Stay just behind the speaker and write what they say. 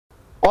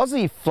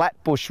Aussie Flat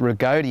Bush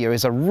Rhagodia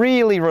is a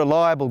really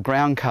reliable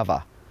ground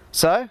cover.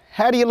 So,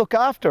 how do you look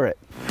after it?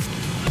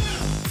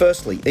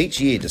 Firstly, each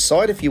year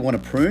decide if you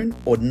want to prune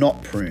or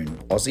not prune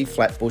Aussie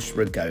Flat Bush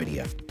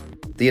Rhagodia.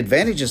 The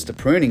advantages to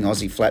pruning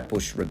Aussie Flat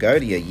Bush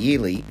Rhagodia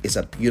yearly is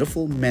a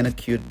beautiful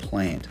manicured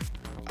plant,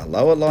 a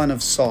lower line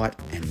of sight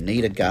and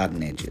neater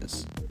garden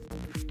edges.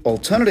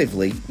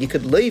 Alternatively, you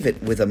could leave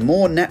it with a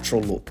more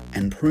natural look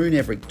and prune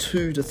every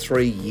 2 to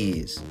 3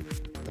 years.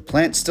 The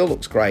plant still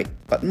looks great,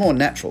 but more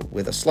natural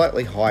with a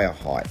slightly higher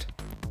height.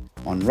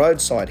 On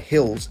roadside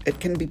hills, it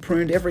can be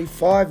pruned every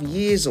 5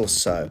 years or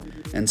so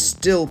and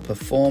still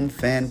perform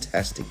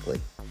fantastically.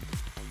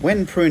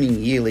 When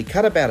pruning yearly,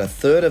 cut about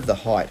 1/3 of the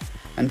height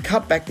and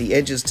cut back the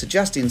edges to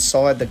just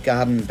inside the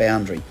garden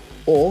boundary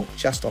or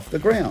just off the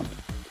ground.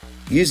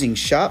 Using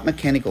sharp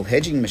mechanical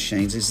hedging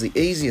machines is the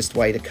easiest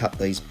way to cut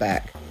these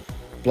back.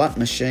 Blunt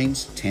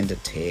machines tend to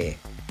tear.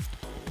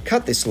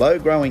 Cut this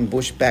low-growing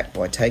bush back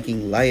by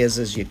taking layers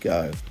as you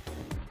go.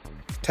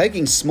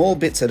 Taking small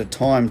bits at a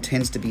time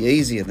tends to be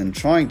easier than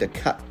trying to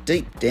cut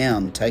deep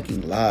down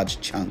taking large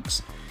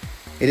chunks.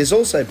 It is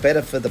also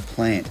better for the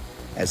plant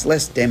as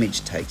less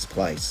damage takes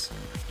place.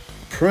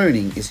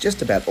 Pruning is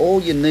just about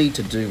all you need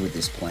to do with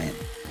this plant.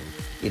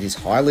 It is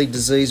highly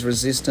disease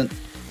resistant,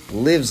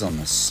 lives on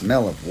the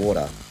smell of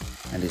water,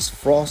 and is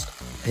frost,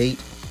 heat,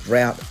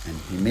 drought and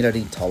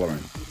humidity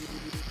tolerant.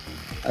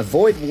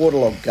 Avoid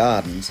waterlogged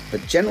gardens,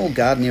 but general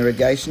garden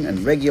irrigation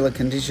and regular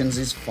conditions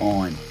is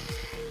fine.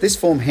 This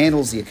form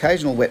handles the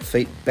occasional wet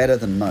feet better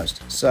than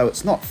most, so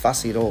it's not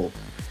fussy at all.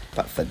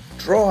 But for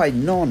dry,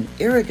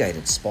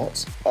 non-irrigated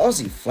spots,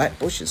 Aussie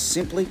Flatbush is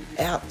simply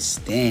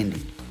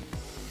outstanding.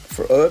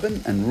 For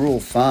urban and rural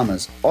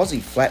farmers,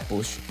 Aussie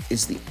Flatbush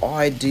is the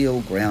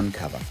ideal ground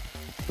cover.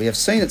 We have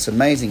seen its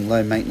amazing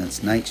low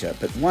maintenance nature,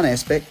 but one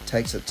aspect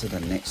takes it to the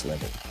next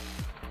level.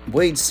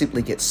 Weeds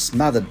simply get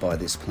smothered by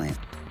this plant.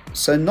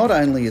 So not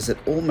only is it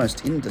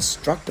almost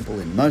indestructible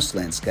in most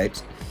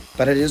landscapes,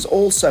 but it is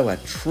also a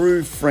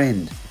true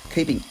friend,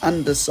 keeping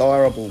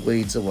undesirable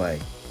weeds away.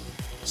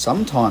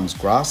 Sometimes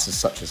grasses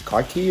such as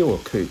kaikia or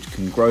coot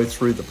can grow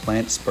through the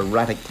plant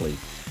sporadically,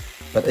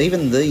 but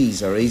even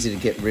these are easy to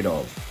get rid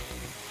of.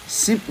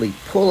 Simply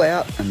pull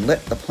out and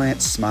let the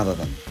plant smother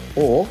them,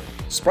 or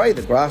spray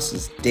the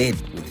grasses dead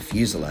with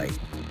fusilade,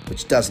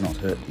 which does not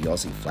hurt the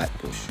Aussie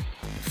Flatbush.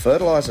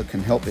 Fertiliser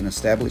can help in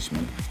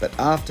establishment, but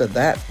after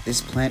that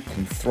this plant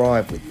can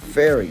thrive with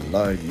very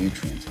low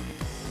nutrients.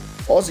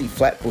 Aussie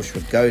Flatbush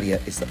Rhagodia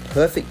is the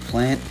perfect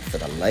plant for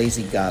the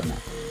lazy gardener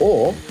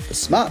or the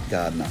smart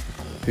gardener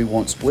who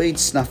wants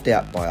weeds snuffed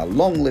out by a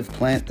long-lived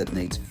plant that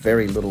needs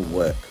very little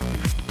work.